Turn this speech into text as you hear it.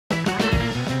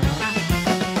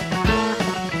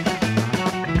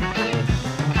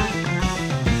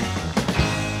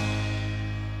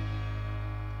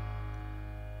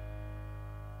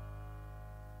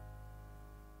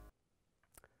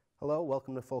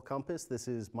welcome to Full Compass. This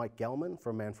is Mike Gelman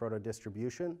from Manfrotto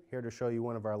Distribution, here to show you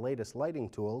one of our latest lighting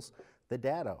tools, the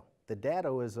DADO. The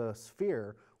DADO is a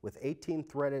sphere with 18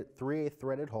 threaded, 3/8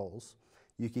 threaded holes.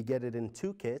 You could get it in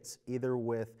two kits, either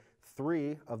with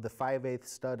 3 of the 5/8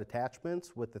 stud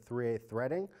attachments with the 3/8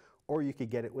 threading, or you could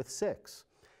get it with 6.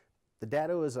 The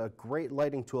DADO is a great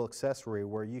lighting tool accessory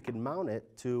where you can mount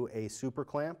it to a super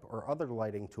clamp or other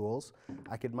lighting tools.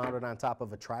 I could mount it on top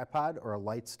of a tripod or a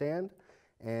light stand,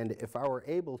 and if I were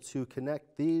able to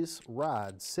connect these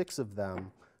rods, 6 of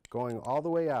them, going all the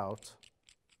way out,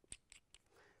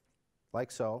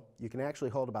 like so, you can actually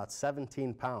hold about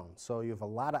 17 pounds. So you have a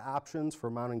lot of options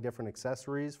for mounting different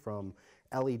accessories, from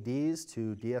LEDs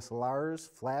to DSLRs,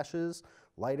 flashes,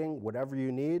 lighting, whatever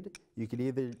you need. You could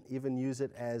even use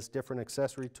it as different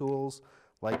accessory tools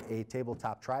like a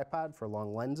tabletop tripod for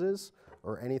long lenses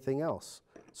or anything else.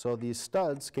 So these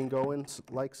studs can go in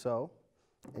like so,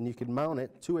 and you can mount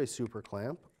it to a super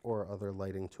clamp or other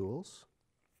lighting tools.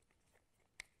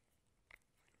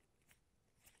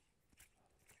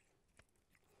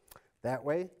 That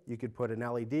way, you could put an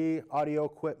LED, audio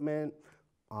equipment,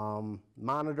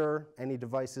 monitor, any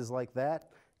devices like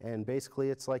that, and basically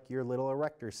it's like your little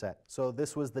erector set. So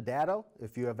this was the DADO.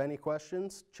 If you have any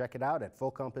questions, check it out at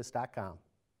fullcompass.com.